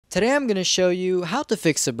Today I'm going to show you how to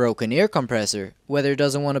fix a broken air compressor, whether it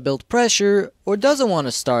doesn't want to build pressure or doesn't want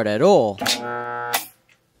to start at all.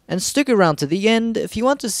 And stick around to the end if you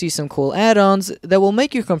want to see some cool add-ons that will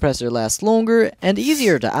make your compressor last longer and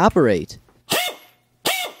easier to operate.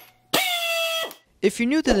 If you're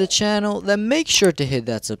new to the channel, then make sure to hit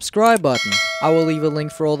that subscribe button. I will leave a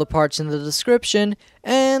link for all the parts in the description,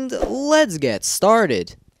 and let's get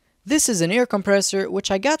started. This is an air compressor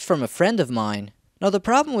which I got from a friend of mine. Now the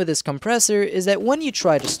problem with this compressor is that when you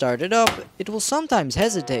try to start it up, it will sometimes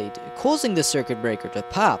hesitate, causing the circuit breaker to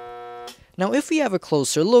pop. Now if we have a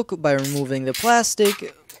closer look by removing the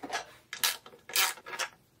plastic,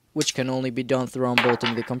 which can only be done through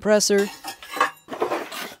unbolting the compressor,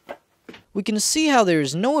 we can see how there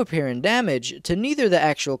is no apparent damage to neither the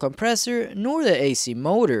actual compressor nor the AC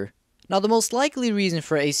motor. Now the most likely reason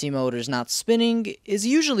for AC motors not spinning is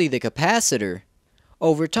usually the capacitor.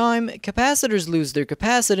 Over time, capacitors lose their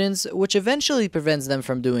capacitance, which eventually prevents them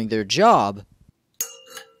from doing their job.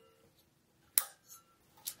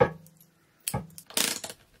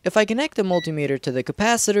 If I connect the multimeter to the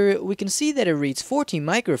capacitor, we can see that it reads 14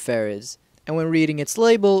 microfarads. And when reading its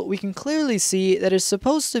label, we can clearly see that it's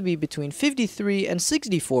supposed to be between 53 and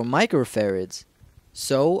 64 microfarads.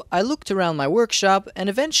 So, I looked around my workshop and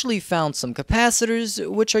eventually found some capacitors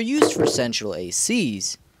which are used for central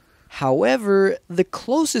ACs. However, the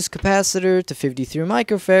closest capacitor to 53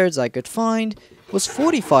 microfarads I could find was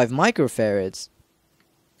 45 microfarads.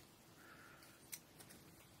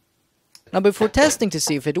 Now before testing to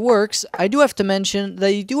see if it works, I do have to mention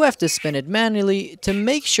that you do have to spin it manually to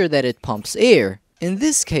make sure that it pumps air. In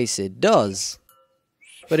this case it does.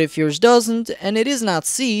 But if yours doesn't and it is not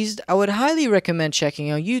seized, I would highly recommend checking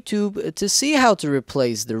on YouTube to see how to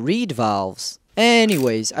replace the reed valves.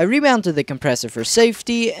 Anyways, I remounted the compressor for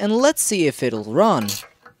safety and let's see if it'll run.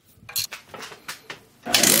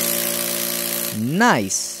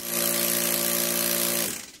 Nice.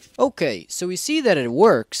 Okay, so we see that it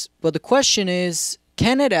works, but the question is,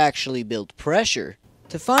 can it actually build pressure?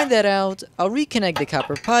 To find that out, I'll reconnect the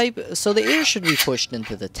copper pipe so the air should be pushed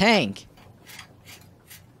into the tank.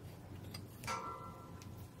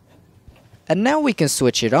 And now we can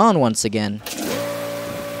switch it on once again.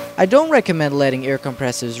 I don't recommend letting air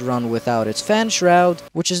compressors run without its fan shroud,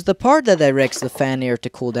 which is the part that directs the fan air to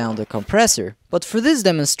cool down the compressor. But for this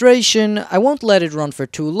demonstration, I won't let it run for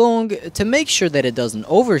too long to make sure that it doesn't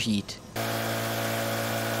overheat.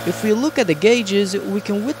 If we look at the gauges, we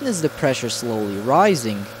can witness the pressure slowly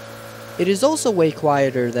rising. It is also way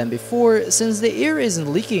quieter than before since the air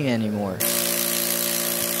isn't leaking anymore.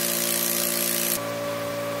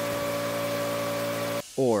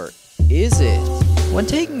 Or is it? When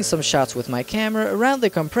taking some shots with my camera around the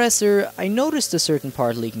compressor, I noticed a certain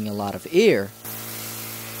part leaking a lot of air.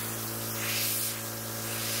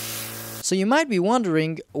 So you might be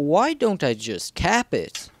wondering, why don't I just cap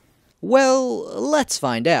it? Well, let's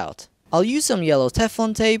find out. I'll use some yellow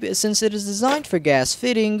Teflon tape since it is designed for gas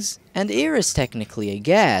fittings, and air is technically a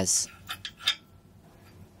gas.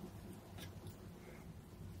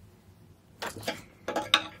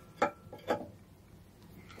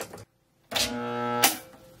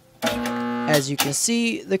 As you can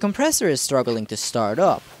see, the compressor is struggling to start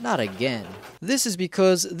up, not again. This is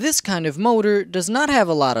because this kind of motor does not have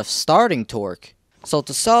a lot of starting torque. So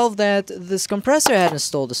to solve that, this compressor had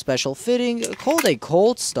installed a special fitting called a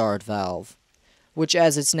cold start valve, which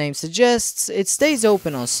as its name suggests, it stays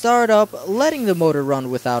open on startup, letting the motor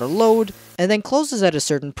run without a load, and then closes at a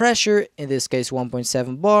certain pressure, in this case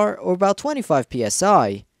 1.7 bar or about 25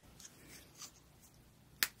 psi.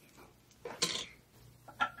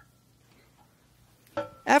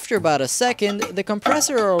 After about a second, the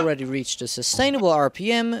compressor already reached a sustainable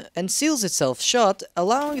RPM and seals itself shut,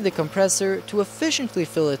 allowing the compressor to efficiently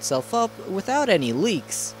fill itself up without any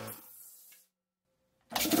leaks.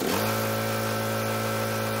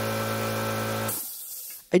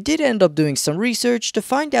 I did end up doing some research to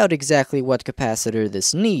find out exactly what capacitor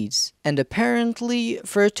this needs, and apparently,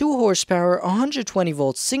 for a 2 horsepower 120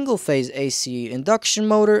 volt single phase AC induction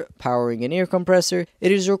motor powering an air compressor,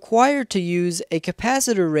 it is required to use a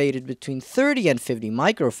capacitor rated between 30 and 50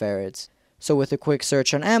 microfarads. So with a quick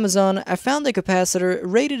search on Amazon, I found a capacitor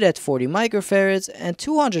rated at 40 microfarads and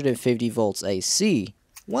 250 volts AC.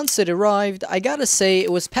 Once it arrived, I gotta say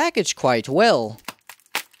it was packaged quite well.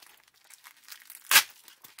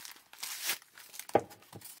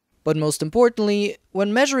 But most importantly,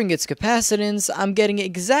 when measuring its capacitance, I'm getting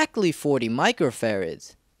exactly 40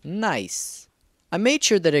 microfarads. Nice. I made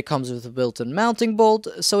sure that it comes with a built-in mounting bolt,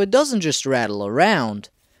 so it doesn't just rattle around.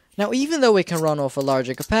 Now, even though it can run off a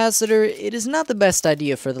larger capacitor, it is not the best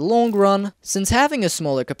idea for the long run, since having a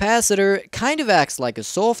smaller capacitor kind of acts like a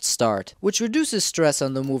soft start, which reduces stress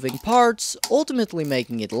on the moving parts, ultimately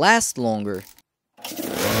making it last longer.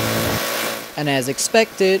 And as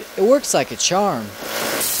expected, it works like a charm.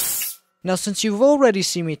 Now, since you've already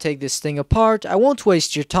seen me take this thing apart, I won't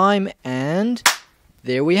waste your time, and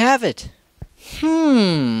there we have it.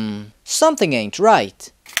 Something ain't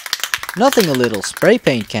right. Nothing a little spray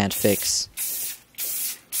paint can't fix.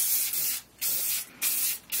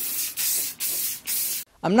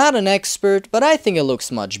 I'm not an expert, but I think it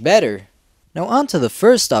looks much better. Now on to the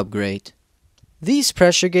first upgrade. These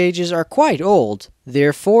pressure gauges are quite old,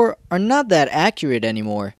 therefore are not that accurate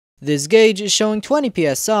anymore. This gauge is showing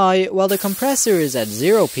 20 psi, while the compressor is at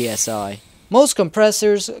 0 psi. Most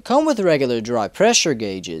compressors come with regular dry pressure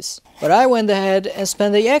gauges, but I went ahead and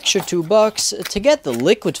spent the extra $2 to get the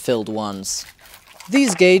liquid-filled ones.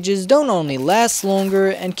 These gauges don't only last longer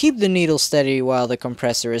and keep the needle steady while the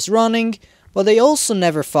compressor is running, but they also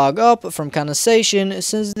never fog up from condensation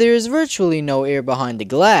since there is virtually no air behind the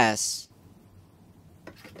glass.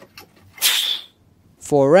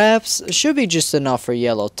 4 wraps should be just enough for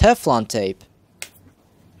yellow Teflon tape.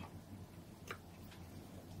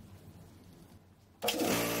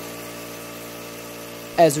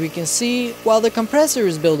 As we can see, while the compressor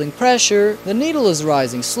is building pressure, the needle is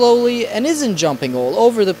rising slowly and isn't jumping all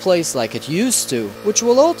over the place like it used to, which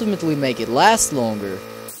will ultimately make it last longer.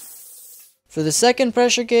 For the second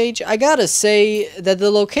pressure gauge, I gotta say that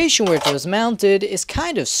the location where it was mounted is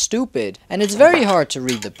kind of stupid, and it's very hard to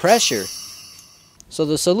read the pressure. So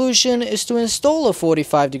the solution is to install a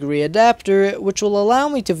 45-degree adapter, which will allow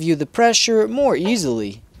me to view the pressure more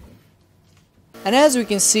easily. And as we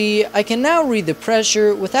can see, I can now read the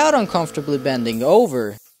pressure without uncomfortably bending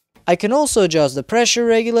over. I can also adjust the pressure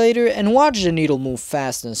regulator and watch the needle move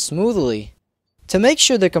fast and smoothly. To make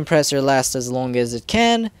sure the compressor lasts as long as it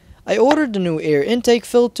can, I ordered the new air intake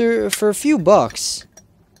filter for a few bucks.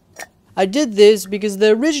 I did this because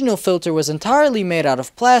the original filter was entirely made out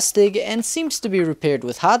of plastic and seems to be repaired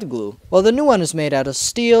with hot glue, while the new one is made out of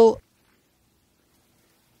steel,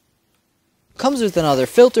 comes with another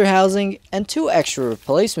filter housing and 2 extra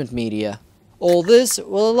replacement media. All this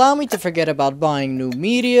will allow me to forget about buying new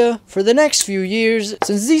media for the next few years,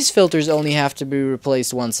 since these filters only have to be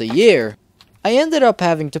replaced once a year. I ended up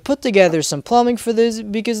having to put together some plumbing for this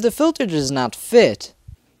because the filter does not fit.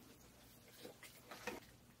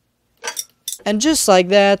 And just like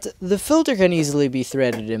that, the filter can easily be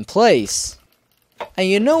threaded in place. And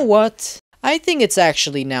you know what? I think it's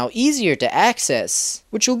actually now easier to access,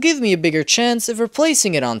 which will give me a bigger chance of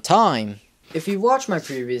replacing it on time. If you've watched my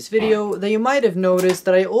previous video, then you might have noticed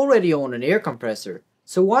that I already own an air compressor.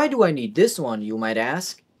 So why do I need this one, you might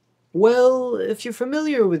ask? Well, if you're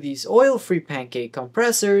familiar with these oil-free pancake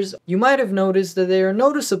compressors, you might have noticed that they are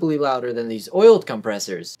noticeably louder than these oiled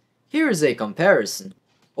compressors. Here is a comparison.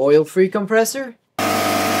 Oil-free compressor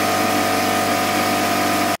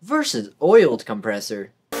versus oiled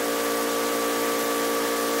compressor.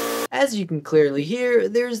 As you can clearly hear,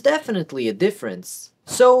 there is definitely a difference.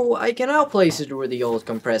 So I can now place it where the old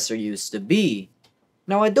compressor used to be.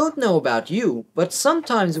 Now I don't know about you, but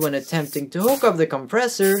sometimes when attempting to hook up the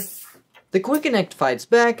compressor, the quick connect fights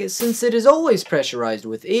back since it is always pressurized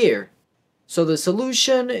with air. So the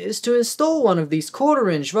solution is to install one of these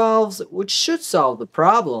 1/4-inch valves, which should solve the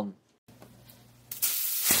problem.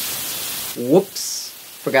 Whoops,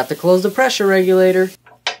 forgot to close the pressure regulator.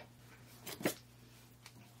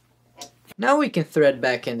 Now we can thread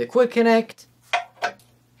back in the quick connect,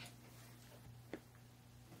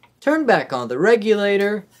 turn back on the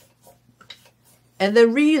regulator, and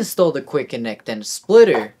then reinstall the quick connect and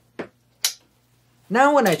splitter.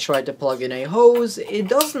 Now when I try to plug in a hose, it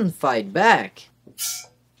doesn't fight back.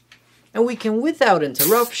 And we can, without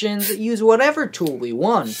interruptions, use whatever tool we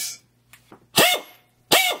want.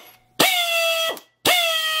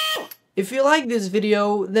 If you like this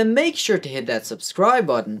video, then make sure to hit that subscribe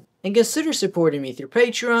button, and consider supporting me through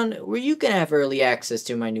Patreon, where you can have early access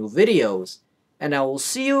to my new videos. And I will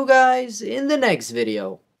see you guys in the next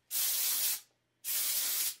video.